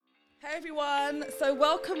Hey everyone, so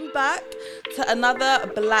welcome back to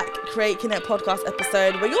another Black Creating It podcast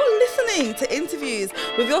episode where you're listening to interviews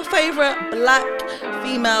with your favourite black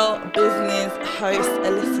female business host,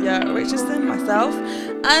 Alicia Richardson, myself,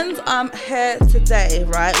 and I'm here today,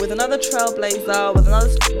 right, with another trailblazer, with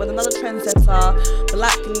another trendsetter,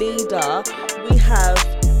 black leader. We have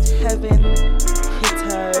Tevin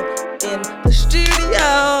Kittoe in the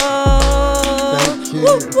studio.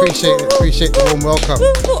 Thank you. Appreciate the warm welcome.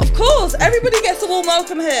 Of course, everybody gets a warm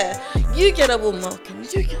welcome here. You get a warm welcome.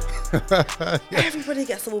 Everybody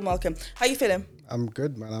gets a warm welcome. How you feeling? I'm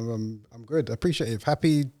good, man. I'm good. Appreciative,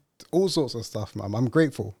 happy, all sorts of stuff, man. I'm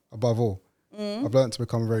grateful above all. I've learned to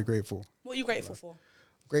become very grateful. What are you grateful for?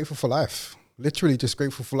 Grateful for life. Literally just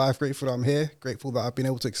grateful for life. Grateful that I'm here. Grateful that I've been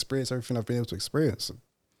able to experience everything I've been able to experience.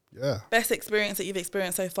 Yeah. Best experience that you've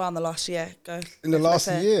experienced so far in the last year? In the last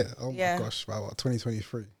year? Oh my gosh, wow,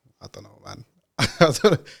 2023. I don't know, man.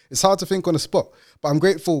 It's hard to think on the spot, but I'm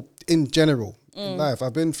grateful in general in life.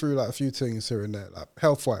 I've been through like a few things here and there, like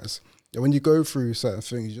health-wise. Yeah, when you go through certain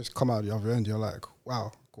things, you just come out the other end, you're like,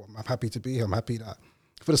 wow, cool, I'm happy to be here. I'm happy that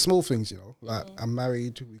for the small things, you know, like I'm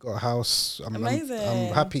married, we got a house. Amazing.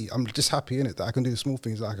 I'm happy. I'm just happy in it that I can do the small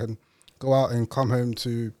things, that I can go out and come home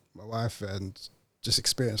to my wife and just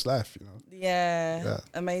experience life, you know. Yeah.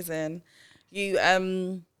 Amazing. You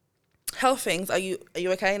health things. Are you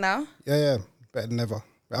okay now? Yeah, better than ever.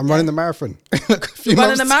 I'm running the marathon.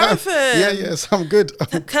 Running the marathon. Yes, I'm good.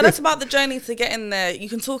 Tell us about the journey to get in there. You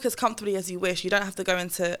can talk as comfortably as you wish. You don't have to go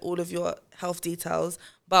into all of your health details.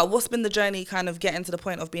 But what's been the journey, kind of getting to the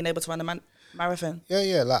point of being able to run a marathon?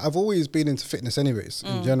 Yeah. Like I've always been into fitness, anyways.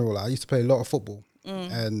 In general, like, I used to play a lot of football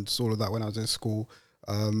and all of that when I was in school.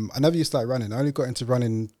 I never used to like running. I only got into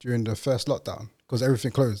running during the first lockdown because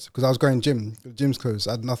everything closed. Because I was going gym, the gym's closed.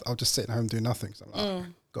 I was just sitting at home doing nothing. So I'm like,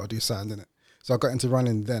 gotta do something, innit? So I got into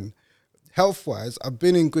running then. Health-wise, I've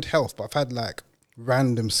been in good health, but I've had like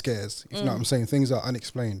random scares. If you know what I'm saying, things are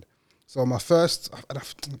unexplained. So my first, I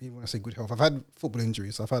don't even want to say good health. I've had football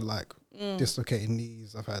injuries. I've had like dislocated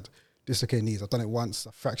knees. I've done it once.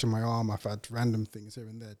 I fractured my arm. I've had random things here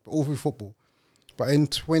and there, but all through football. But in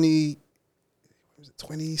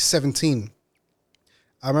 2017,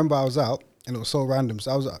 I remember I was out and it was so random.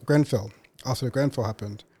 So I was at Grenfell after the Grenfell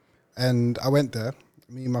happened, and I went there.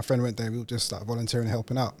 Me and my friend went there. We were just like volunteering and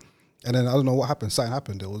helping out. And then I don't know what happened. Something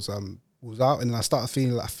happened. It was out, and then I started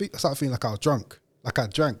feeling like I was drunk. Like I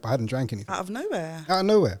drank, but I hadn't drank anything. Out of nowhere.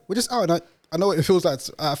 We're just out, and I know what it feels like.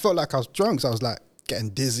 I felt like I was drunk. So I was like getting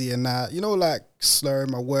dizzy and that, you know, like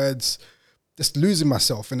slurring my words, just losing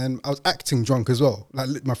myself. And then I was acting drunk as well.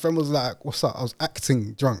 Like my friend was like, "What's up?" I was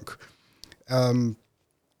acting drunk. Then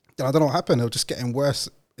I don't know what happened. It was just getting worse.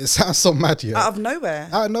 It sounds so mad, yeah. Out of nowhere.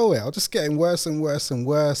 I was just getting worse and worse and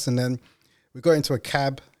worse. And then we got into a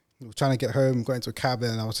cab. We were trying to get home, got into a cab,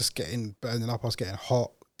 and I was just burning up. I was getting hot,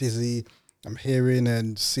 dizzy. I'm hearing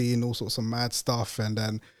and seeing all sorts of mad stuff. And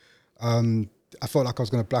then I felt like I was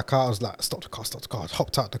going to black out. I was like, stop the car. I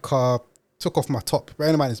hopped out the car, took off my top.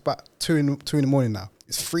 Bearing in mind, it's about 2 in the morning now.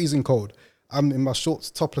 It's freezing cold. I'm in my shorts,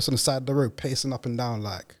 topless on the side of the road, pacing up and down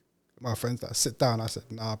like my friends like, sit down. I said,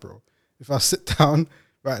 nah, bro. If I sit down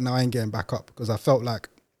right now, I ain't getting back up, because I felt like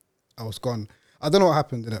I was gone. I don't know what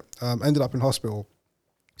happened in it. Ended up in hospital.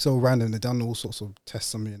 So random. They done all sorts of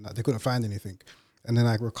tests on me and that. They couldn't find anything. And then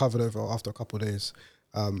I recovered after a couple of days.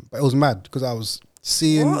 But it was mad because I was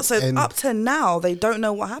seeing. What? So up to now, they don't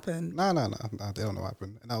know what happened? No, they don't know what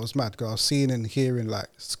happened. And I was mad because I was seeing and hearing like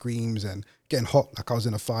screams and getting hot, like I was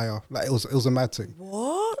in a fire. Like it was a mad thing.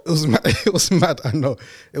 What? It was mad. It was mad. I know.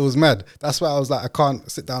 It was mad. That's why I was like, I can't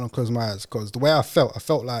sit down and close my eyes, because the way I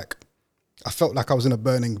felt like I was in a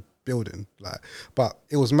burning building. Like, but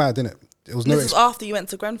it was mad, innit? It was This was after you went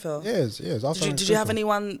to Grenfell? Yes. Did you have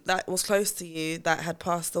anyone that was close to you that had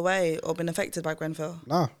passed away or been affected by Grenfell?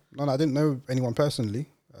 No, I didn't know anyone personally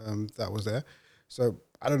that was there. So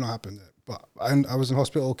I don't know what happened there. But I was in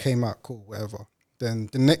hospital, came out, cool, whatever. Then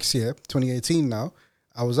the next year, 2018 now,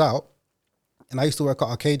 I was out, and I used to work at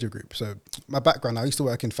Arcadia Group. So my background, I used to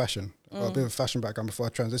work in fashion. I got a bit of a fashion background before I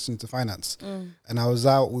transitioned into finance. And I was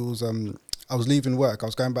out, I was leaving work. I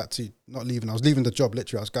was going back to, I was leaving the job,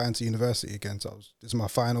 literally. I was going to university again. So this is my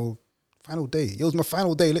final day. It was my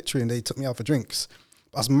final day, literally, and they took me out for drinks.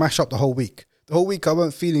 I was mashed up the whole week. The whole week I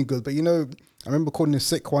wasn't feeling good, but you know, I remember calling in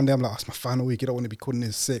sick one day. I'm like, it's my final week. You don't want to be calling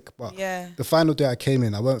in sick. But the final day I came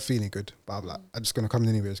in, I weren't feeling good. But I'm like, I'm just going to come in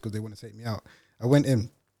anyways because they want to take me out. I went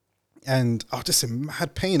in and I was just in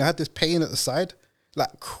mad pain. I had this pain at the side,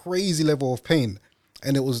 like crazy level of pain.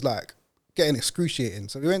 And it was like getting excruciating.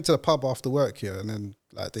 So we went to the pub after work here and then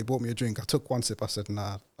Like they bought me a drink. I took one sip. I said,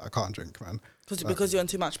 nah, I can't drink, man. Because you're in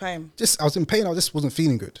too much pain. I was in pain. I just wasn't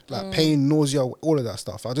feeling good. Like pain, nausea, all of that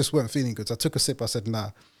stuff. I just weren't feeling good. So I took a sip. I said,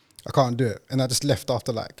 nah, I can't do it. And I just left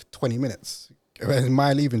after like 20 minutes. It was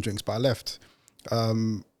my leaving drinks, but I left. I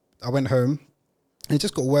went home. And it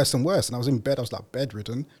just got worse and worse. And I was in bed. I was like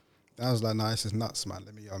bedridden. And I was like, nah, this is nuts, man.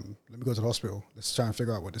 Let me go to the hospital. Let's try and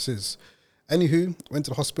figure out what this is. Anywho, went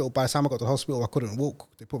to the hospital. By the time I got to the hospital, I couldn't walk.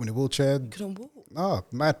 They put me in a wheelchair. You couldn't walk? Nah,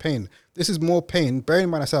 mad pain. This is more pain. Bearing in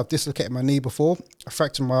mind, I said I've dislocated my knee before. I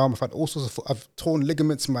fractured my arm. I've had all sorts of... I've torn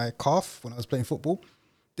ligaments in my calf when I was playing football.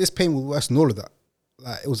 This pain was worse than all of that.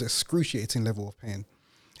 Like, it was excruciating level of pain.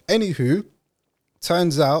 Anywho,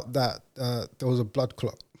 turns out that there was a blood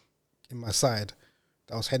clot in my side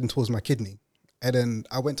that was heading towards my kidney. And then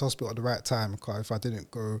I went to hospital at the right time, because if I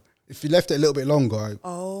didn't go... If you left it a little bit longer...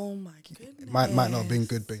 Oh, my goodness. It might not have been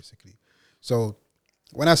good, basically. So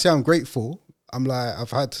when I say I'm grateful, I'm like, I've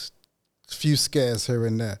had a few scares here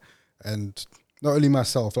and there. And not only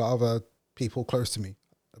myself, like other people close to me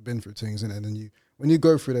have been through things. And then when you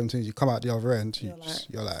go through them things, you come out the other end,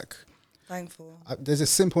 you're like... Thankful. There's a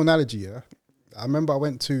simple analogy, yeah? I remember I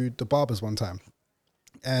went to the barber's one time.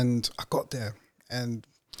 And I got there. And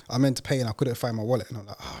I meant to pay and I couldn't find my wallet. And I'm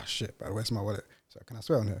like, oh, shit, bro, where's my wallet? So can I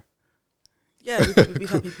swear on here? Yeah, we've had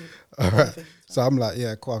people. All right. So I'm like,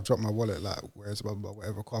 yeah, cool, I've dropped my wallet, like, where's it, blah, blah,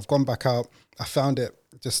 whatever. Cool. I've gone back out. I found it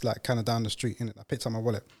just like kind of down the street, and I picked up my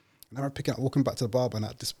wallet. And I remember walking back to the barber and I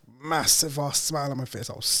had this massive ass smile on my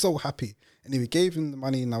face. I was so happy. And he gave him the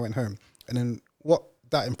money and I went home. And then what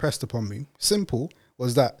that impressed upon me, simple,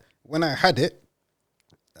 was that when I had it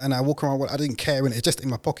and I walk around, I didn't care, and it's just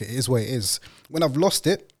in my pocket. It is what it is. When I've lost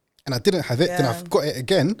it, and I didn't have it, then I've got it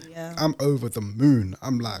again, I'm over the moon.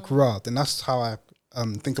 I'm like, rah. Then that's how I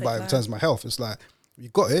think about it in terms of my health. It's like, you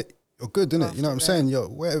got it, you're good, innit? You know what I'm saying?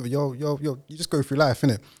 You just go through life,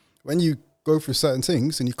 innit? When you go through certain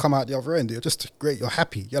things and you come out the other end, you're just great, you're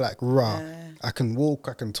happy. You're like, rah, I can walk,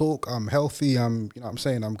 I can talk, I'm healthy, you know what I'm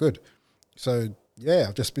saying, I'm good. So, yeah,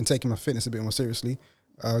 I've just been taking my fitness a bit more seriously.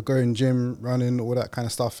 Going gym, running, all that kind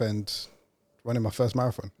of stuff, and running my first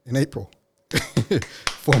marathon in April.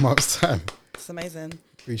 4 months time. It's amazing.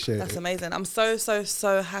 Appreciate it. That's amazing. I'm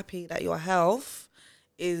so happy that your health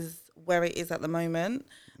is where it is at the moment.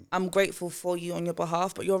 I'm grateful for you on your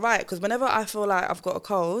behalf, but you're right, because whenever I feel like I've got a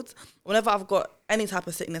cold, whenever I've got any type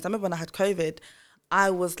of sickness, I remember when I had COVID, I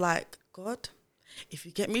was like, God, if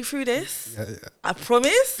you get me through this, I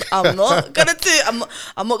promise I'm not gonna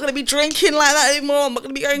I'm not gonna be drinking like that anymore. I'm not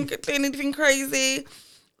gonna be doing anything crazy.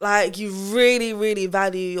 Like, you really, really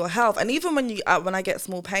value your health. And even when I get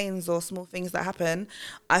small pains or small things that happen,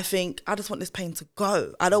 I think, I just want this pain to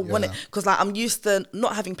go. I don't want it. Because, like, I'm used to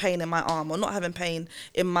not having pain in my arm or not having pain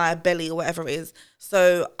in my belly or whatever it is.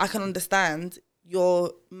 So I can understand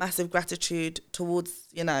your massive gratitude towards,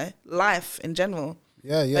 life in general.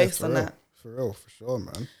 Yeah, based on that. For real, for sure,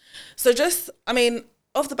 man. So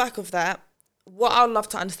off the back of that, what I'd love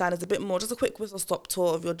to understand is a bit more, just a quick whistle-stop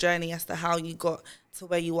tour of your journey as to how you got to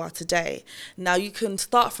where you are today. Now, you can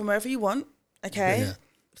start from wherever you want, okay? Yeah.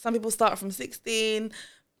 Some people start from 16.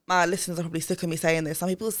 My listeners are probably sick of me saying this. Some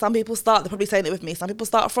people start, they're probably saying it with me. Some people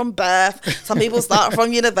start from birth. Some people start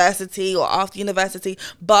from university or after university.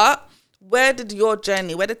 But where did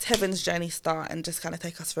Tevin's journey start? And just kind of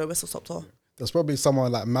take us through a whistle-stop tour. There's probably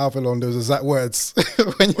someone like Malvin on those exact words.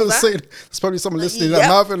 When you're saying, there's probably someone listening like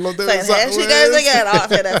Malvin on those exact words. Here she goes again,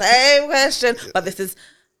 asking the same question. But this is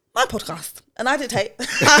my podcast, and I dictate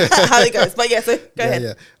how it goes. But so go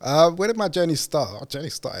ahead. Yeah. Where did my journey start? Our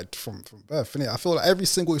journey started from birth, innit? I feel like every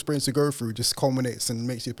single experience you go through just culminates and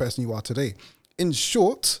makes you the person you are today. In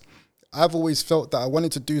short, I've always felt that I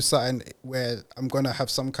wanted to do something where I'm going to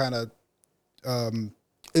have some kind of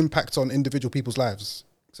impact on individual people's lives.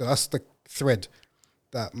 So that's the thread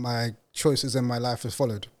that my choices in my life has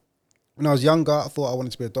followed. When I was younger, I thought I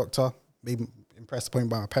wanted to be a doctor, maybe impressed upon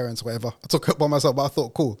by my parents or whatever. I took it by myself, but I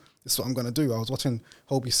thought, cool, this is what I'm going to do. I was watching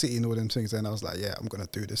Holby City and all them things, and I was like, yeah, I'm going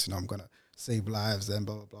to do this, I'm going to save lives and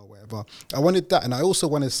blah, blah, blah, whatever. I wanted that, and I also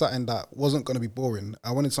wanted something that wasn't going to be boring.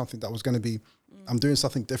 I wanted something that was going to be, I'm doing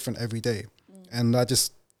something different every day. And I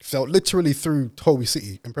just felt literally through Holby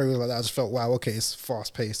City and programs like that, I just felt, wow, okay, it's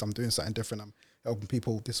fast paced, I'm doing something different, I'm helping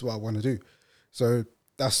people, this is what I want to do. So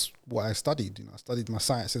that's what I studied. I studied my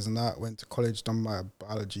sciences and that, went to college, done my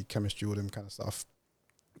biology, chemistry, all them kind of stuff.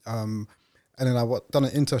 And then I done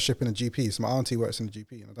an internship in a GP. So my auntie works in a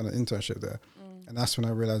GP, and I've done an internship there. And that's when I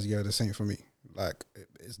realized, this ain't for me. Like,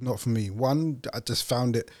 it's not for me. One, I just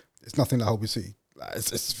found it's nothing like Holby City. Like,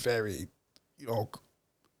 it's very,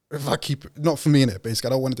 if I keep it, not for me in it, basically.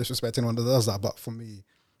 I don't want to disrespect anyone that does that, but for me,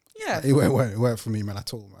 Yeah. Like, it weren't for me, man,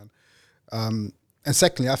 at all, man. And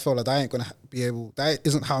secondly, I feel like I ain't gonna be able. That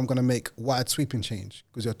isn't how I'm gonna make wide sweeping change,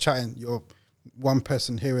 because you're one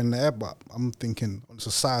person here and there, but I'm thinking on a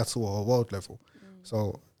societal or a world level.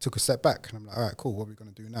 So took a step back, and I'm like, all right, cool. What are we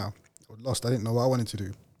gonna do now? I was lost. I didn't know what I wanted to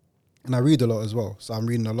do, and I read a lot as well. So I'm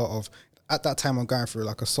reading a lot of. At that time, I'm going through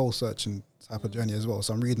like a soul searching type of journey as well.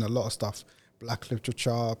 So I'm reading a lot of stuff, Black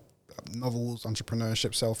literature, novels,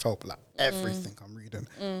 entrepreneurship, self-help, like everything I'm reading.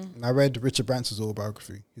 And I read Richard Branson's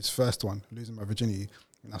autobiography, his first one, Losing My Virginity.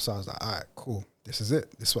 And that's why I was like, all right, cool. This is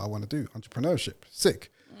it. This is what I want to do. Entrepreneurship. Sick.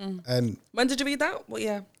 And when did you read that? What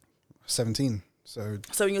year? 17. So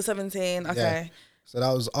when you're 17, okay. Yeah. So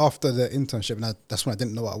that was after the internship, and that's when I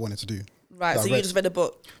didn't know what I wanted to do. Right, so you just read a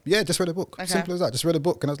book? Yeah, just read a book. Okay. Simple as that. Just read a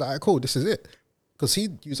book, and I was like, all right, cool, this is it. Because he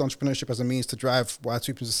used entrepreneurship as a means to drive wide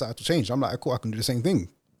sweeping societal change. I'm like, cool, I can do the same thing.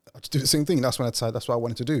 I just do the same thing. That's when I decided that's what I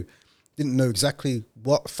wanted to do. Didn't know exactly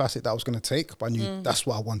what facet that was going to take, but I knew that's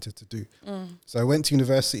what I wanted to do. So I went to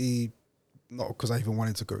university, not because I even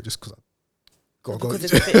wanted to go, just because I got to go.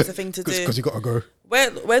 Because it's a thing to do. Because you got to go.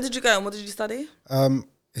 Where did you go and what did you study?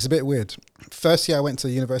 It's a bit weird. First year I went to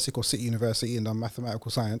a university called City University and done mathematical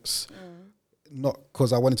science. Not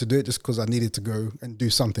because I wanted to do it, just because I needed to go and do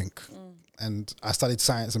something. And I studied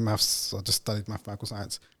science and maths, so I just studied mathematical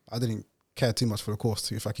science. I didn't care too much for the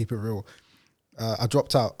course, if I keep it real. I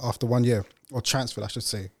dropped out after 1 year, or transferred, I should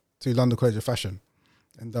say, to London College of Fashion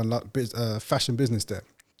and done fashion business there.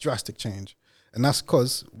 Drastic change. And that's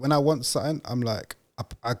because when I want something, I'm like,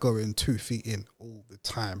 I go in 2 feet in all the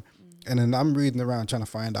time. And then I'm reading around trying to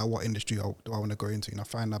find out what industry do I want to go into. And I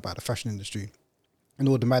find out about the fashion industry and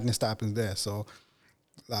all the madness that happens there. So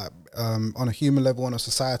like on a human level, on a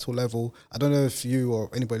societal level, I don't know if you or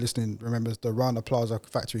anybody listening remembers the Rana Plaza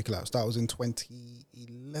factory collapse. That was in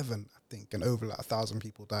 2011, I think, and over like 1,000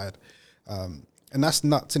 people died. And that's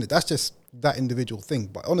nuts, innit? That's just that individual thing.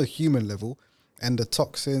 But on a human level, and the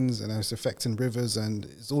toxins and it's affecting rivers, and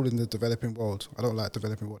it's all in the developing world. I don't like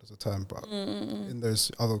developing world as a term, but in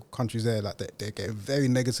those other countries there, like they're getting very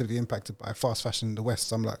negatively impacted by fast fashion in the West.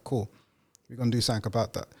 So I'm like, cool, we're going to do something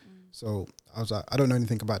about that. So I was like, I don't know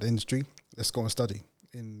anything about the industry. Let's go and study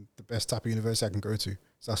in the best type of university I can go to.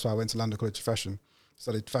 So that's why I went to London College of Fashion,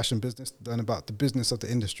 studied fashion business, learned about the business of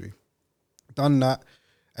the industry. Done that.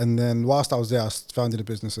 And then whilst I was there, I founded a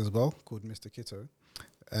business as well called Mr. Kittoe.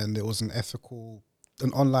 And it was an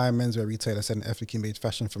online menswear retailer selling ethically made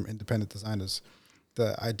fashion from independent designers.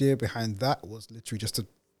 The idea behind that was literally just to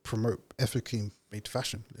promote ethically made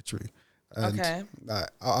fashion, literally. And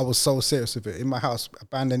I was so serious with it. In my house, I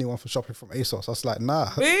banned anyone from shopping from ASOS. I was like, nah.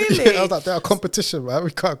 Really? I was like, they're a competition, man.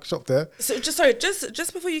 We can't shop there. So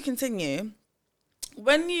just before you continue,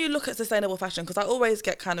 when you look at sustainable fashion, because I always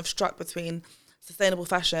get kind of struck between sustainable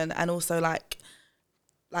fashion and also like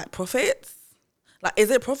profits. Like,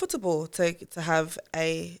 is it profitable to have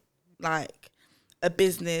a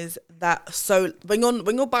business that when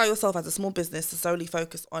you're by yourself as a small business to solely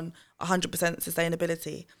focus on 100%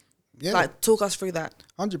 sustainability? Yeah. Like, talk us through that.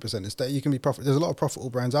 100%. It's that you can be profit. There's a lot of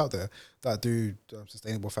profitable brands out there that do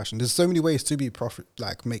sustainable fashion. There's so many ways to be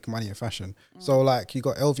make money in fashion. So like you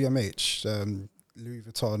got LVMH, Louis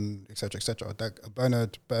Vuitton, etc.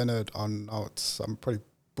 Bernard Arnault, I'm probably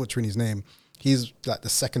butchering his name. He's like the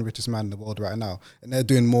second richest man in the world right now, and they're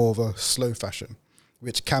doing more of a slow fashion,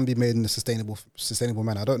 which can be made in a sustainable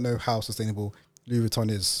manner. I don't know how sustainable Louis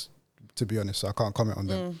Vuitton is, to be honest, so I can't comment on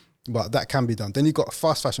them. But that can be done. Then you've got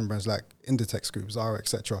fast fashion brands like Inditex Group, Zara,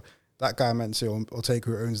 etc. That guy, Mansour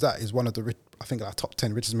Ortega, who owns that, is one of the top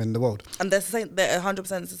 10 richest men in the world. And they're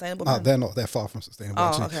 100% sustainable. They're not. They're far from sustainable.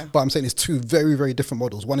 Okay. But I'm saying it's two very, very different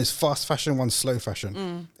models. One is fast fashion, one's slow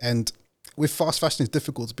fashion. And with fast fashion, it's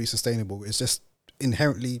difficult to be sustainable. It's just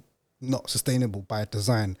inherently not sustainable by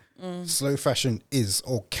design. Slow fashion is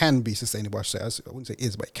or can be sustainable. I should say. I wouldn't say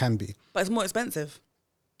is, but it can be. But it's more expensive.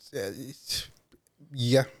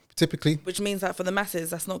 Yeah. Typically. Which means that for the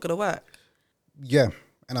masses, that's not going to work. Yeah.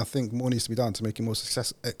 And I think more needs to be done to make it more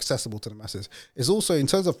accessible to the masses. It's also, in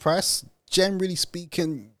terms of price, generally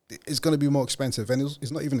speaking, it's going to be more expensive. And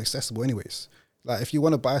it's not even accessible anyways. Like, if you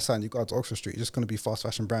want to buy something, you go out to Oxford Street, it's just going to be fast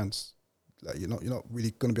fashion brands. Like, you're not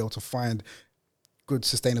really going to be able to find good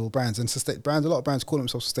sustainable brands. And a lot of brands call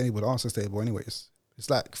themselves sustainable, but aren't sustainable anyways. It's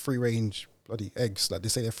like free range bloody eggs. Like, they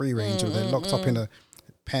say they're free range, and they're locked up in a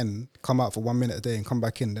pen, come out for 1 minute a day and come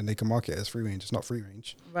back in, then they can market it as free range. It's not free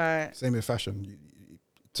range. Right. Same with fashion.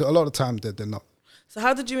 So a lot of the time they're not. So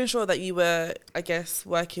how did you ensure that you were, I guess,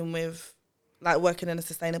 working in a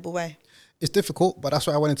sustainable way? It's difficult, but that's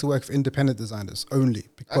why I wanted to work with independent designers only,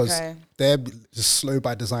 because they're just slow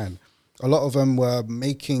by design. A lot of them were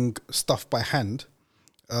making stuff by hand,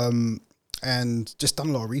 and just done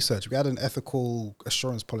a lot of research. We had an ethical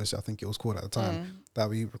assurance policy, I think it was called at the time, that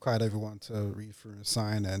we required everyone to read through and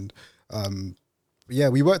sign. And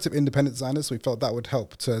we worked with independent designers, so we felt that would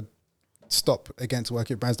help to stop against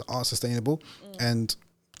working with brands that aren't sustainable. And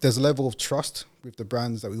there's a level of trust with the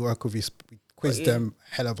brands that we work with. We quiz them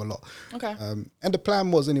a hell of a lot. Okay. And the plan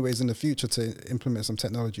was anyways in the future to implement some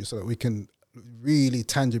technology so that we can really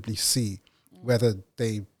tangibly see whether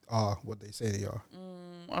they are what they say they are.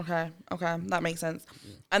 Okay, that makes sense.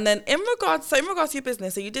 And then in regards to your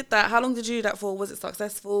business, so you did that. How long did you do that for? Was it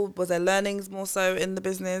successful? Was there learnings more so in the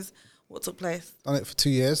business? What took place? Done it for 2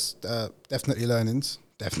 years. Definitely learnings,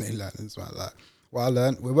 man. Like what I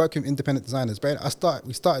learned, we're working with independent designers. But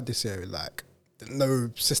we started this year with like no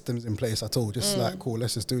systems in place at all. Just like, cool,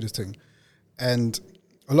 let's just do this thing. And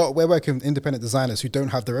we're working with independent designers who don't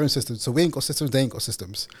have their own systems. So we ain't got systems, they ain't got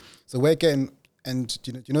systems. So we're getting, and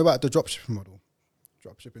do you know about the dropshipping model?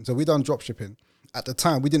 Dropshipping. So we done dropshipping. At the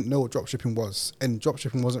time, we didn't know what dropshipping was, and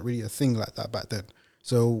dropshipping wasn't really a thing like that back then.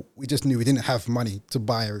 So we just knew we didn't have money to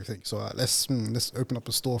buy everything. So let's open up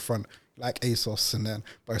a storefront like ASOS,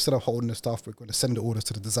 but instead of holding the stuff, we're going to send the orders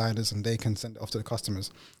to the designers, and they can send it off to the customers.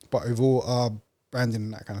 But overall, our branding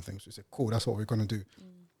and that kind of thing. So we said, cool, that's what we're going to do.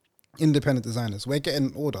 Independent designers. We're getting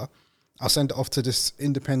an order. I'll send it off to this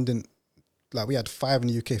independent. Like we had 5 in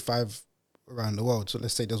the UK, 5 around the world. So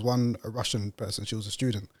let's say there's a Russian person, she was a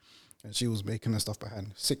student and she was making her stuff by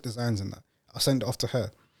hand, sick designs and that. I'll send it off to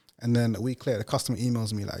her, and then a week later the customer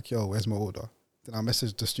emails me like, yo, where's my order? Then I'll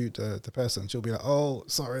message the person. She'll be like, oh,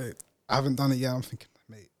 sorry, I haven't done it yet. I'm thinking,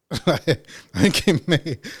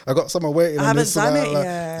 mate, I got someone waiting on this. I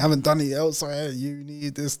haven't done it yet. Oh, sorry, you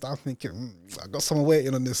need this. I'm thinking, I got someone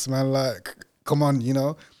waiting on this, man. Like, come on, you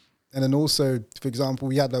know. And then also, for example,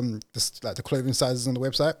 we had the clothing sizes on the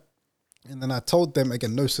website. And then I told them,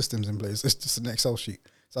 again, no systems in place. It's just an Excel sheet.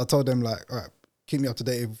 So I told them, like, all right, keep me up to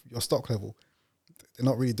date with your stock level. They're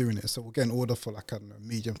not really doing it. So we'll get an order for, like, I don't know,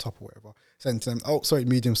 medium top or whatever. Send to them, oh, sorry,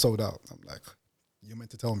 medium sold out. I'm like, you're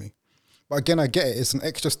meant to tell me. But again, I get it. It's an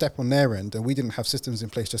extra step on their end, and we didn't have systems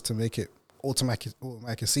in place just to make it automatic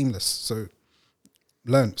seamless. So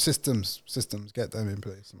learn systems, get them in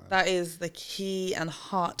place, man. That is the key and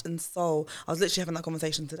heart and soul. I was literally having that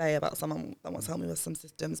conversation today about someone that wants to help me with some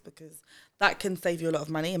systems, because that can save you a lot of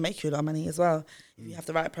money and make you a lot of money as well if you have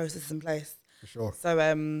the right processes in place. For sure. So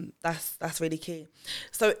that's really key.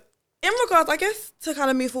 So in regards, I guess, to kind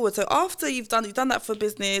of move forward, so after you've done that for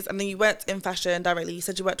business, and then you worked in fashion directly, you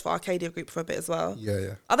said you worked for Arcadia Group for a bit as well.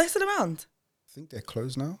 Yeah. Are they still around? I think they're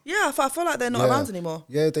closed now. Yeah, I feel like they're not around anymore.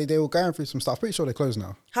 Yeah, they were going through some stuff. Pretty sure they're closed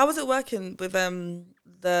now. How was it working with the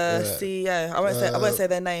CEO? I won't say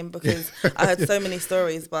their name because I heard so many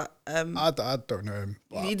stories, but I don't know him.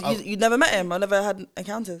 You never met him? I never had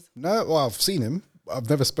encounters? No, well, I've seen him. I've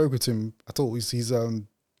never spoken to him at all. He's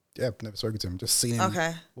I've never spoken to him. Just seen him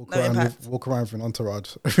walk around with an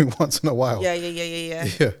entourage every once in a while.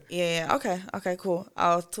 Yeah. Okay, cool.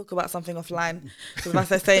 I'll talk about something offline, because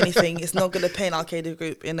if I say anything, it's not going to paint Arcadia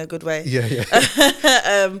Group in a good way. Yeah.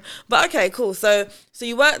 But okay, cool. So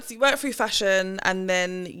you worked through fashion, and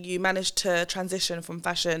then you managed to transition from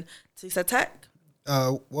fashion to, you said, tech?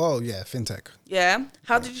 Fintech. Yeah.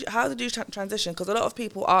 How did you transition? Because a lot of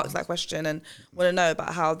people ask that question and want to know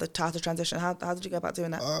about how to transition. How did you go about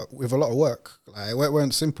doing that? With a lot of work. Like, it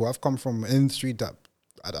weren't simple. I've come from an industry that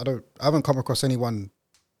I haven't come across anyone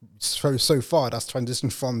so far that's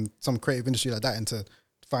transitioned from some creative industry like that into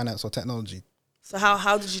finance or technology. So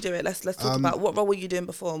how did you do it? Let's talk about what role were you doing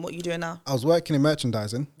before and what you're doing now. I was working in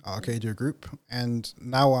merchandising at Arcadia Group, and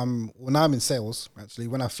now I'm in sales. Actually,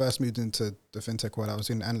 when I first moved into the fintech world, I was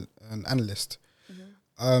an analyst.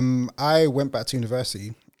 Mm-hmm. I went back to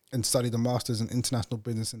university and studied a master's in international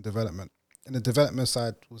business and development. And the development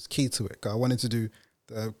side was key to it, because I wanted to do,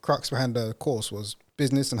 the crux behind the course was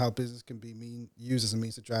business and how business can be used as a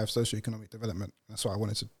means to drive socioeconomic development. That's why I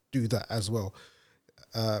wanted to do that as well.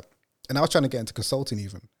 And I was trying to get into consulting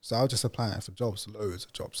even. So I was just applying for jobs, loads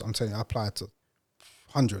of jobs. I'm telling you, I applied to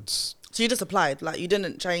hundreds. So you just applied? Like, you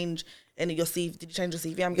didn't change any of your CV? Did you change your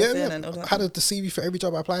CV, I'm guessing? Yeah. And all that? I had the CV for every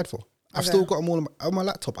job I applied for. I've still got them all on my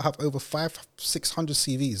laptop. I have over 500-600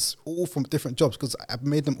 CVs, all from different jobs, because I've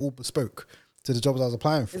made them all bespoke to the jobs I was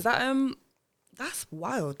applying for. Is that, that's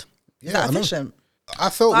wild. Yeah, Is that efficient? I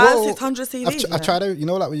felt 600 CVs. I tried to,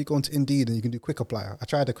 like when you go into Indeed and you can do quick apply. I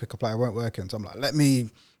tried the quick apply, it weren't working. So I'm like,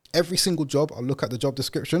 every single job, I'll look at the job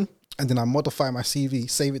description and then I modify my CV,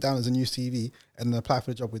 save it down as a new CV, and then apply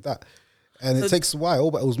for the job with that. And it takes a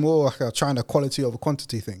while, but it was more like trying a quality over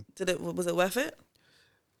quantity thing. Was it worth it?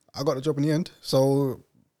 I got the job in the end. So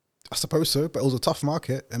I suppose so, but it was a tough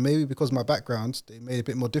market, and maybe because of my background, they made it a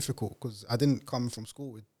bit more difficult because I didn't come from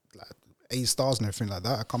school with like A stars and everything like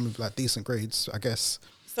that. I come with like decent grades, I guess.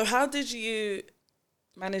 So how did you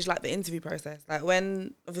manage like the interview process? Like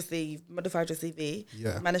when obviously you've modified your CV,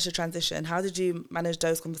 Yeah. managed to transition, how did you manage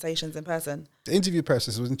those conversations in person? The interview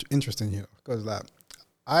process was interesting here because like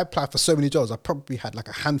I applied for so many jobs. I probably had like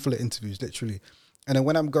a handful of interviews, literally. And then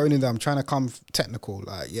when I'm going in there, I'm trying to come technical,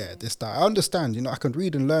 like, yeah, this, that. I understand, I can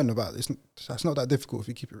read and learn about this. That's not that difficult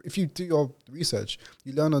if you do your research,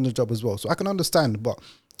 you learn on the job as well. So I can understand, but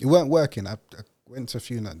it weren't working. I went to a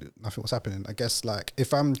few and nothing was happening. I guess like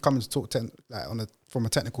if I'm coming to talk from a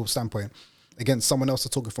technical standpoint against someone else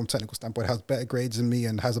that's talking from a technical standpoint, has better grades than me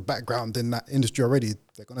and has a background in that industry already,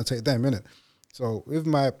 they're going to take them, innit? So with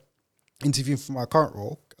my interview for my current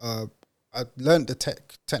role, I learned the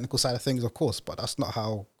technical side of things, of course, but that's not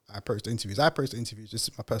how I approach the interviews. I approach the interviews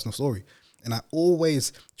just my personal story. And I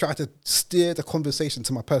always try to steer the conversation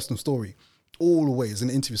to my personal story, always in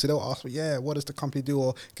the interview. So they'll ask me, yeah, what does the company do?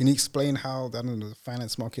 Or can you explain how, I don't know, the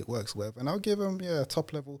finance market works, whatever. And I'll give them,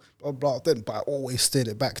 top level, blah, blah, blah. But I always steered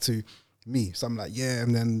it back to me. So I'm like,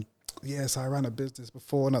 and then, so I ran a business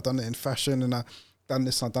before and I've done it in fashion and I've done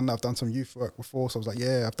this, I've done some youth work before. So I was like,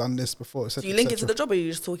 I've done this before. Do you link it to the job or are you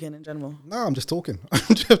just talking in general? No, I'm just talking.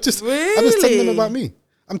 I'm just Really? telling them about me.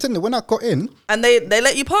 I'm telling you, when I got in, and they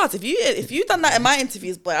let you pass. If you done that in my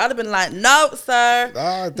interviews, boy, I'd have been like, no, sir,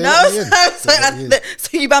 no, sir.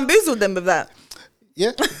 So you bamboozled them with that.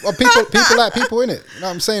 Yeah, well, people like people in it. You know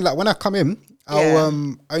what I'm saying? Like when I come in,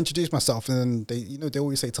 I introduce myself, and then they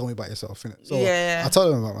always say, "Tell me about yourself." Innit? So I tell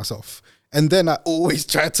them about myself, and then I always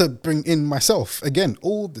try to bring in myself again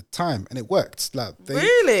all the time, and it worked. Like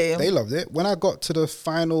they loved it. When I got to the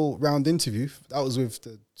final round interview, that was with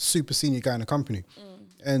the super senior guy in the company.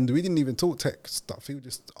 And we didn't even talk tech stuff. He was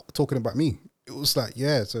just talking about me. It was like,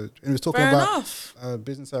 so he was talking about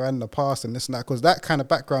business I ran in the past and this and that, because that kind of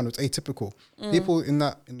background was atypical. People in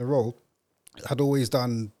the role had always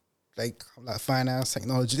done like finance,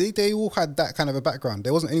 technology. They all had that kind of a background.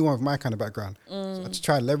 There wasn't anyone with my kind of background. So I just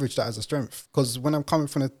try to leverage that as a strength, because when I'm coming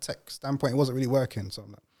from a tech standpoint, it wasn't really working. So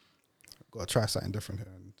I'm like, I've got to try something different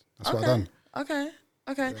here. And that's what I've done. Okay.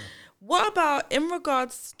 Yeah. What about in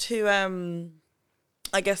regards to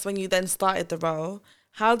I guess when you then started the role,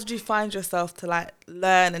 how did you find yourself to like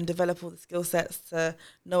learn and develop all the skill sets to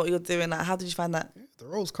know what you're doing? Like, how did you find that? The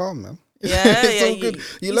role's calm, man. Yeah, it's all good.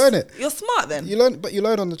 You learn it. You're smart then. You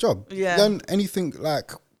learn on the job. Yeah. You learn anything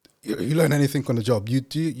you learn anything on the job. You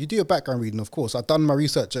do your background reading, of course. I've done my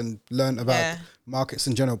research and learned about markets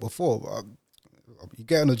in general before. But you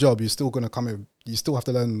get on the job, you're still gonna come in. You still have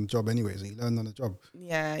to learn on the job anyways, and you learn on the job.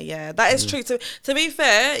 Yeah, that is true. To be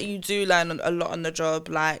fair, you do learn a lot on the job.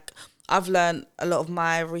 Like, I've learned a lot of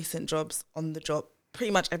my recent jobs on the job.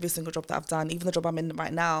 Pretty much every single job that I've done, even the job I'm in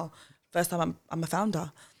right now, first time I'm a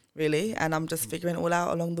founder, really, and I'm just figuring it all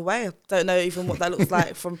out along the way. I don't know even what that looks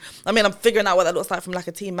like I'm figuring out what that looks like from like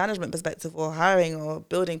a team management perspective or hiring or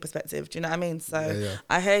building perspective. Do you know what I mean? So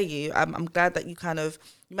I hear you. I'm glad that you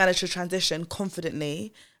you managed to transition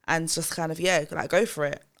confidently and just kind of, go for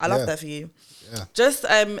it. I love that for you. Yeah. Just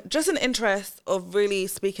an interest of really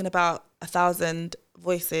speaking about 1,000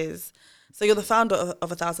 Voices. So you're the founder of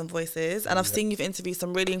 1,000 Voices, and I've seen you've interviewed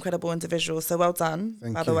some really incredible individuals. So well done,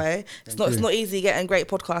 by the way. It's not easy getting great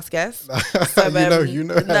podcast guests. So, you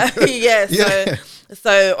know.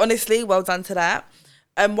 So honestly, well done to that.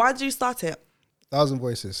 Why did you start it? 1,000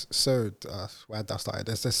 Voices. So where did I start?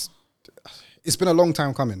 It's been a long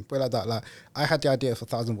time coming. Put it like that. Like, I had the idea for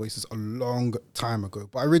 1,000 Voices a long time ago,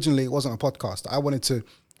 but originally it wasn't a podcast. I wanted to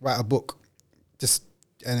write a book,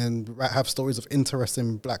 and then have stories of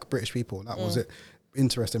interesting Black British people. And that was it.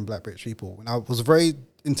 Interesting Black British people. And I was very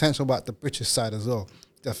intentional about the British side as well.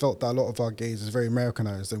 I felt that a lot of our gaze is very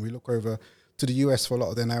Americanized, and we look over to the US for a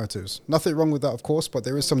lot of their narratives. Nothing wrong with that, of course, but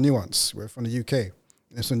there is some nuance. We're from the UK.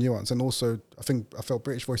 There's some nuance. And also, I felt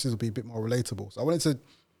British voices would be a bit more relatable. So I wanted to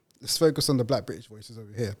let's focus on the Black British voices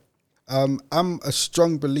over here. I'm a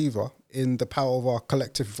strong believer in the power of our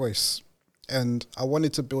collective voice. And I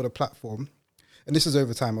wanted to build a platform. And this is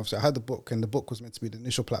over time. Obviously, I had the book, and the book was meant to be the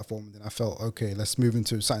initial platform. And then I felt, okay, let's move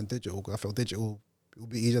into something digital, because I felt digital, it will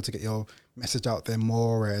be easier to get your message out there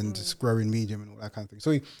more, and it's growing medium and all that kind of thing.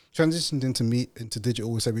 So we transitioned into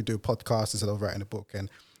digital. We said we do a podcast instead of writing a book. And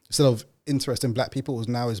instead of interesting Black people, it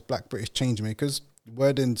was Black British change makers.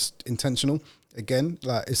 Word intentional. Again,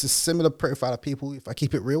 like, it's a similar profile of people if I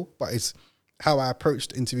keep it real, but it's how I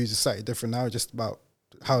approached interviews is slightly different now, just about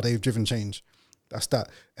how they've driven change. That's that.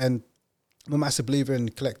 And I'm a massive believer in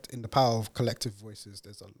the power of collective voices.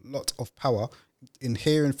 There's a lot of power in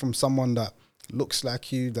hearing from someone that looks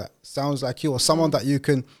like you, that sounds like you, or someone that you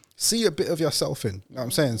can see a bit of yourself in. You know what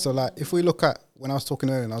I'm saying? So like, if we look at, when I was talking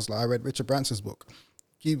earlier, and I was like, I read Richard Branson's book.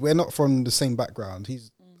 We're not from the same background.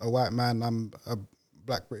 He's a white man. I'm a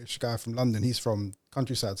black British guy from London. He's from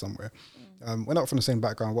countryside somewhere. We're not from the same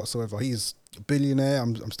background whatsoever. He's a billionaire.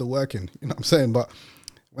 I'm still working. You know what I'm saying? But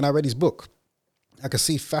when I read his book, I could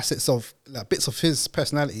see facets of, like, bits of his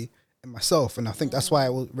personality in myself. And I think that's why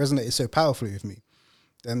it resonated so powerfully with me.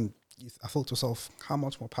 Then I thought to myself, how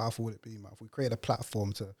much more powerful would it be, man, if we create a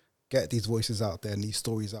platform to get these voices out there and these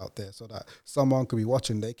stories out there, so that someone could be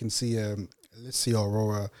watching, they can see Alicia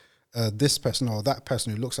or this person or that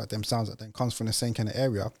person who looks like them, sounds like them, comes from the same kind of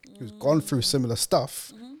area, who's gone through similar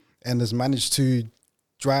stuff and has managed to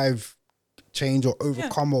drive change or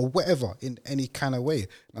overcome or whatever in any kind of way.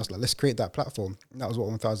 And I was like, let's create that platform. And that was what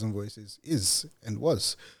 1000 Voices is and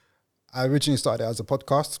was. I originally started it as a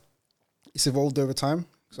podcast. It's evolved over time.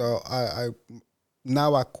 So I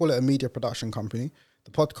now I call it a media production company.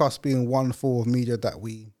 The podcast being one form of media that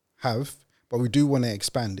we have, but we do want to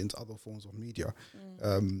expand into other forms of media.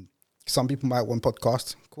 Some people might want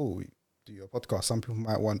podcast, cool, we do your podcast. Some people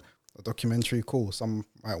might want a documentary, cool. Some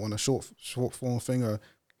might want a short form thing, a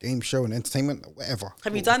game show and entertainment, whatever.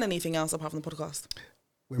 Have you done anything else apart from the podcast?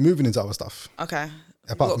 We're moving into other stuff. Okay.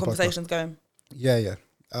 Apart What from conversations going? Yeah.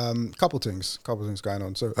 Couple things going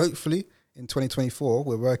on. So hopefully in 2024,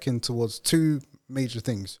 we're working towards two major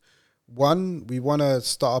things. One, we want to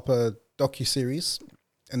start up a docu-series,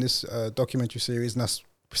 and this documentary series, and that's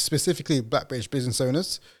specifically Black British business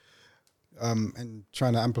owners, and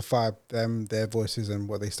trying to amplify them, their voices and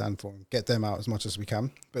what they stand for, and get them out as much as we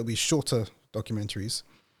can. But it'll be shorter documentaries.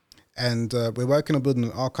 And we're working on building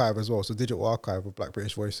an archive as well, so digital archive of Black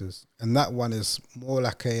British voices. And that one is more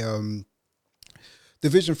like a the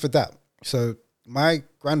vision for that. So my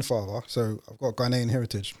grandfather, so I've got Ghanaian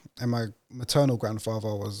heritage, and my maternal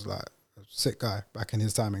grandfather was like a sick guy back in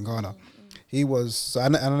his time in Ghana. He was,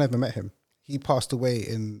 and I never met him. He passed away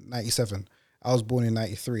in 97. I was born in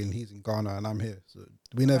 93 and he's in Ghana and I'm here. So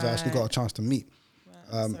we never actually got a chance to meet.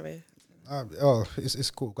 Sorry.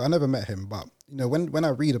 It's cool. I never met him, but you know, when I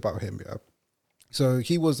read about him, so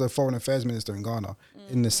he was the foreign affairs minister in Ghana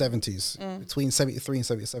in the 70s, between 73 and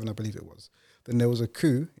 77, I believe it was. Then there was a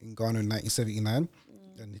coup in Ghana in 1979,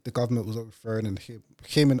 and the government was overthrown, and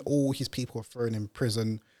him and all his people were thrown in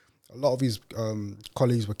prison. A lot of his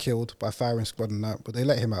colleagues were killed by firing squad and that, but they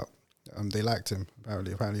let him out. They liked him.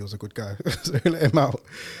 Apparently he was a good guy, so they let him out.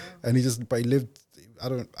 And he lived. I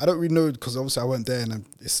don't really know, because obviously I weren't there, and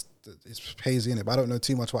it's hazy in it. But I don't know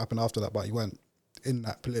too much what happened after that. But he weren't in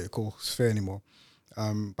that political sphere anymore.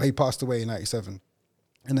 But he passed away in 97,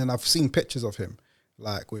 and then I've seen pictures of him,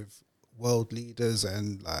 like with world leaders,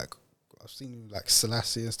 and like I've seen like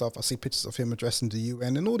Selassie and stuff. I see pictures of him addressing the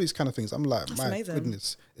UN and all these kind of things. I'm like, that's amazing.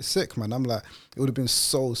 Goodness, it's sick, man. I'm like, it would have been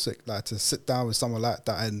so sick, like, to sit down with someone like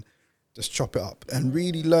that and just chop it up and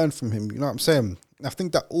really learn from him. You know what I'm saying? And I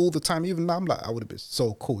think that all the time, even now, I'm like, I would have been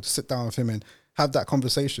so cool to sit down with him and have that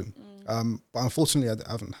conversation. But unfortunately,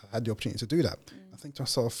 I haven't had the opportunity to do that. I think to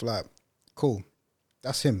myself, like, cool,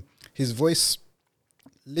 that's him. His voice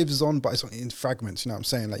lives on, but it's in fragments. You know what I'm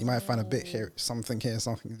saying? Like, you might find a bit here, something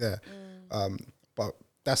there. But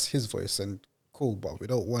that's his voice, and cool. But we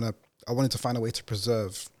don't want to. I wanted to find a way to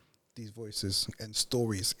preserve these voices and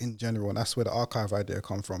stories in general, and that's where the archive idea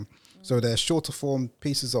come from. So they're shorter form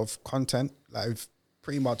pieces of content, like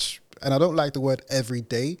pretty much. And I don't like the word every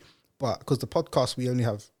day, but because the podcast, we only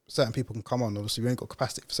have certain people can come on. Obviously, we ain't got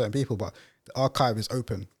capacity for certain people, but the archive is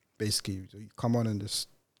open. Basically, you come on and just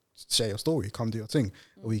share your story, come do your thing.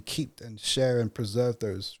 We keep and share and preserve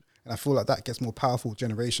those, and I feel like that gets more powerful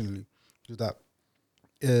generationally. So that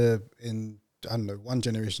in, I don't know, 1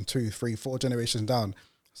 generation, 2, 3, 4 generations down,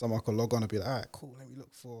 someone could log on and be like, all right, cool, let me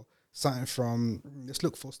look for something let's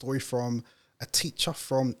look for a story from a teacher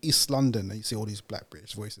from East London. And you see all these Black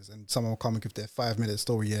British voices, and someone will come and give their 5-minute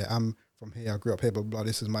story. Yeah, I'm from here, I grew up here, blah, blah,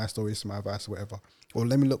 this is my story, this is my advice, whatever. Or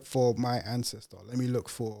let me look for my ancestor. Let me look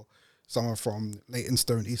for someone from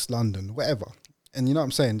Leytonstone, East London, whatever. And you know what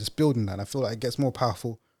I'm saying? Just building that. I feel like it gets more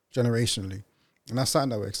powerful generationally. And that's something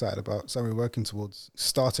that we're excited about. So we're working towards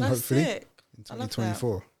starting, that's hopefully, sick. In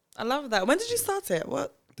 2024. I love that. When did you start it?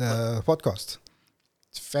 The podcast.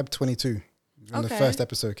 It's Feb 22 when the first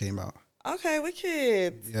episode came out. Okay,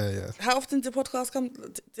 wicked. Yeah. How often do podcasts come?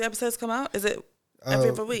 Do episodes come out? Is it Every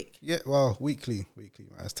other week? Yeah, well, weekly,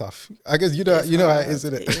 man. It's tough. I guess you know how it is,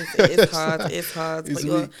 isn't it? It is hard. It's hard. It's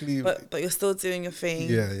weekly. But you're still doing your thing.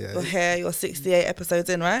 Yeah. You're here. You're 68 episodes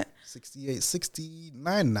in, right? 68,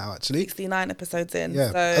 69 now, actually. 69 episodes in.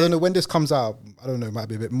 Yeah. So, I don't know when this comes out. I don't know. It might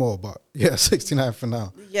be a bit more, but yeah, 69 for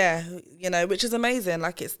now. Yeah, which is amazing.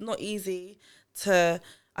 Like, it's not easy to.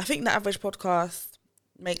 I think the average podcast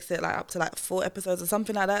makes it like up to like 4 episodes or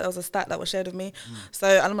something like that. There was a stat that was shared with me. So,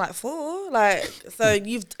 and I'm like, 4? Like, so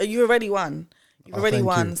you've already won. You've already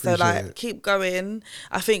won. So like, keep going.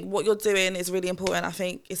 I think what you're doing is really important. I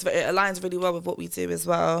think it aligns really well with what we do as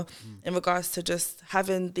well, in regards to just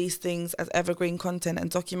having these things as evergreen content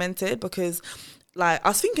and documented. Because like, I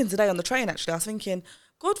was thinking today on the train, actually, I was thinking,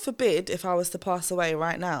 God forbid if I was to pass away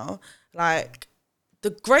right now, like,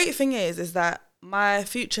 the great thing is that my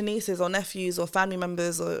future nieces or nephews or family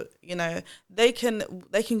members, or they can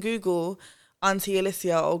Google Auntie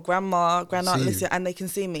Alicia or Grand Aunt Alicia, and they can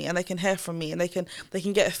see me and they can hear from me and they can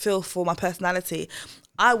get a feel for my personality.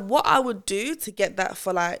 What I would do to get that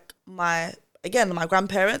for like my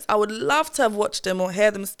grandparents, I would love to have watched them or hear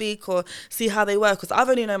them speak or see how they were, because I've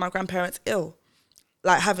only known my grandparents ill,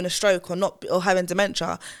 like having a stroke or having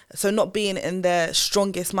dementia, so not being in their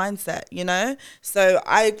strongest mindset, So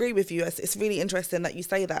I agree with you. It's really interesting that you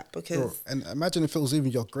say that, because sure. And imagine if it was even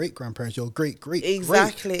your great grandparents, your great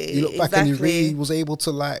exactly. You look back and you really was able to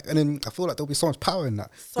like, and then I feel like there'll be so much power in that.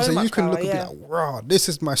 So you can look and be like, wow, this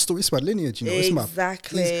is my story, it's my lineage,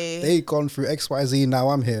 Exactly. They've gone through XYZ. Now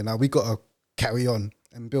I'm here. Now we gotta carry on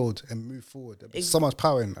and build and move forward. There's so much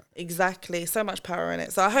power in that. Exactly. So much power in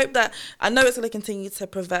it. So I know it's going to continue to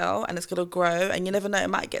prevail and it's going to grow, and you never know, it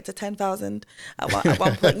might get to 10,000 at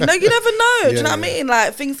one point. You never know. Do you know what I mean?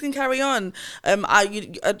 Like, things can carry on.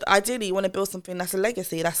 Ideally, you want to build something that's a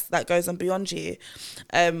legacy that goes on beyond you,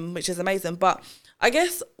 which is amazing. But I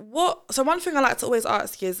guess one thing I like to always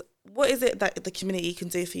ask is, what is it that the community can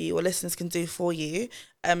do for you, or listeners can do for you,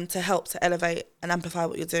 to help to elevate and amplify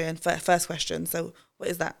what you're doing? First question. So what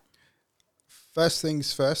is that? First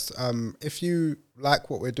things first, if you like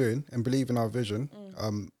what we're doing and believe in our vision,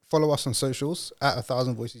 follow us on socials at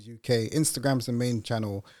 1000 Voices UK. Instagram's the main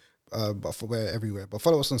channel, but we're everywhere. But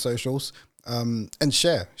follow us on socials, and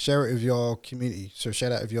share it with your community. So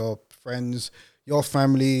share that with your friends, your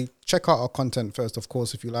family. Check out our content first, of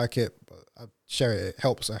course, if you like it. But share it. It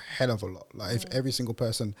helps a hell of a lot. Like, if every single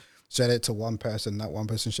person shared it to one person, that one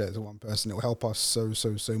person shared it to one person, it will help us so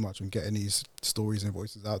much in getting these stories and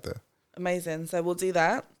voices out there. Amazing. So we'll do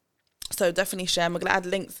that. So definitely share. We're going to add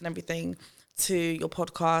links and everything to your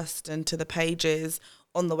podcast and to the pages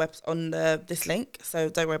on the web, on this link. So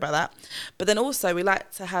don't worry about that. But then also, we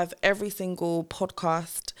like to have every single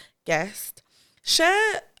podcast guest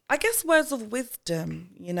share, I guess, words of wisdom,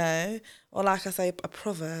 or like I say, a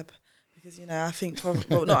proverb. Because, I think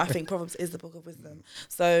Proverbs is the book of wisdom.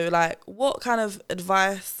 So, like, what kind of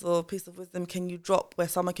advice or piece of wisdom can you drop where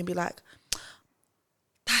someone can be like,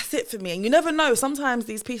 that's it for me? And you never know. Sometimes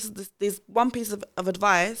this one piece of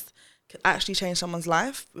advice could actually change someone's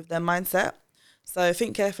life with their mindset. So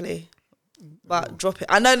think carefully, but drop it.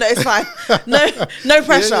 I know, it's fine. No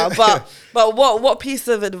pressure. But what piece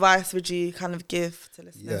of advice would you kind of give to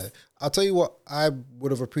listeners? Yeah. I'll tell you what I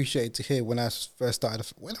would have appreciated to hear when I first started,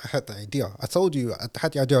 when I had the idea. I told you I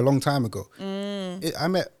had the idea a long time ago. I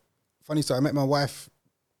met my wife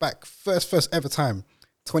back first ever time,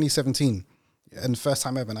 2017. And first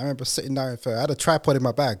time ever. And I remember sitting down with her. I had a tripod in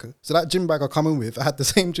my bag. So that gym bag I come in with, I had the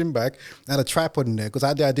same gym bag. I had a tripod in there because I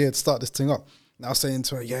had the idea to start this thing up. And I was saying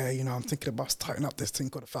to her, I'm thinking about starting up this thing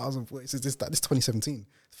called 1000 Voices. This 2017.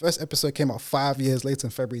 The first episode came out 5 years later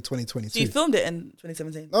in February 2022. So you filmed it in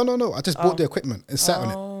 2017? No. I just bought the equipment and sat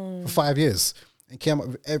on it for 5 years. And came up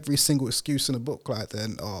with every single excuse in the book. Like,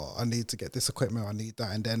 then, I need to get this equipment. I need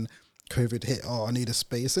that. And then COVID hit. I need a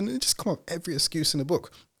space. And it just come up with every excuse in the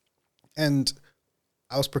book. And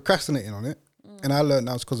I was procrastinating on it. And I learned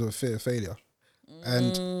that was because of a fear of failure.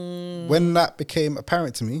 And when that became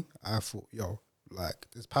apparent to me, I thought,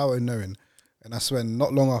 there's power in knowing. And that's when,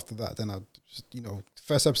 not long after that, then I just,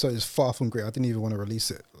 first episode is far from great. I didn't even want to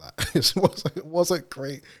release it. Like, it wasn't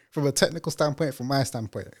great from a technical standpoint. From my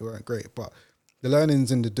standpoint, it wasn't great. But the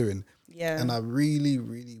learning's in the doing. Yeah. And I really,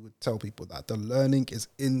 really would tell people that the learning is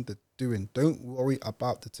in the doing. Don't worry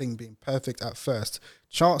about the thing being perfect at first.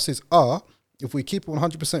 Chances are, if we keep it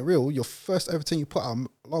 100% real, your first ever thing you put out,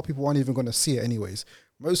 a lot of people aren't even going to see it anyways.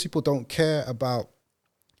 Most people don't care about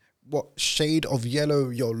what shade of yellow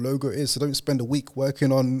your logo is. So don't spend a week looking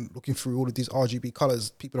through all of these RGB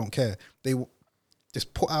colors. People don't care. They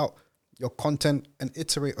just put out your content and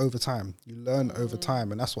iterate over time. You learn over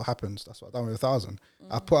time, and that's what happens. That's what I've done with 1,000.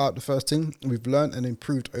 I put out the first thing, we've learned and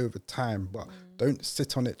improved over time, but don't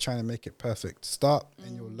sit on it trying to make it perfect. Start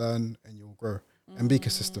and you'll learn and you'll grow, and be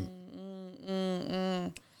consistent.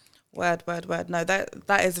 Word. No,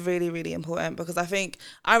 that is really, really important, because I think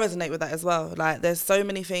I resonate with that as well. Like, there's so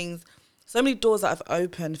many things, so many doors that have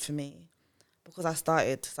opened for me because I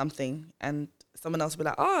started something, and someone else will be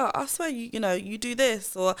like, oh, I swear you do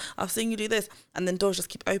this, or I've seen you do this. And then doors just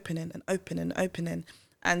keep opening and opening and opening.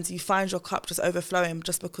 And you find your cup just overflowing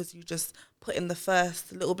just because you just put in the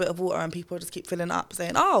first little bit of water, and people just keep filling up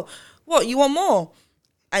saying, oh, what, you want more?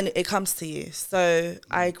 And it comes to you. So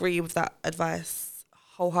I agree with that advice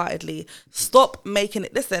wholeheartedly. Stop making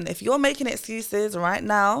it. Listen, if you're making excuses right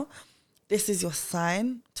now, this is your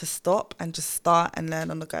sign to stop and just start and learn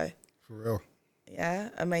on the go. For real. Yeah,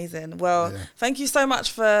 amazing. Well, thank you so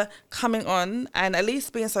much for coming on, and at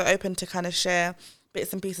least being so open to kind of share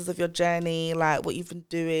bits and pieces of your journey, like what you've been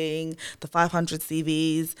doing, the 500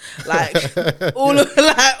 CVs, like all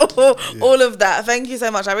of that. Thank you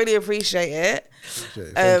so much. I really appreciate it.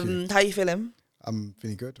 Thank you. How you feeling? I'm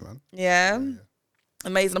feeling good, man. Yeah.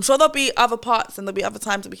 Amazing. I'm sure there'll be other parts, and there'll be other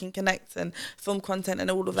times that we can connect and film content and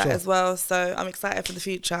all of that as well. So I'm excited for the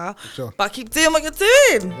future. Sure. But keep doing what you're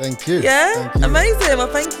doing. Thank you. Yeah? Thank you. Amazing. Well,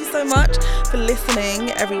 thank you so much for listening,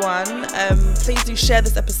 everyone. Please do share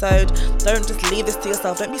this episode. Don't just leave this to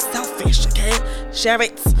yourself. Don't be selfish, okay? Share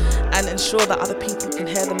it and ensure that other people can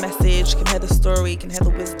hear the message, can hear the story, can hear the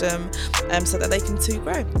wisdom, so that they can too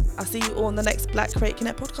grow. I'll see you all in the next Black Create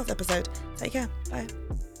Connect podcast episode. Take care. Bye.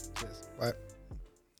 Cheers. Bye.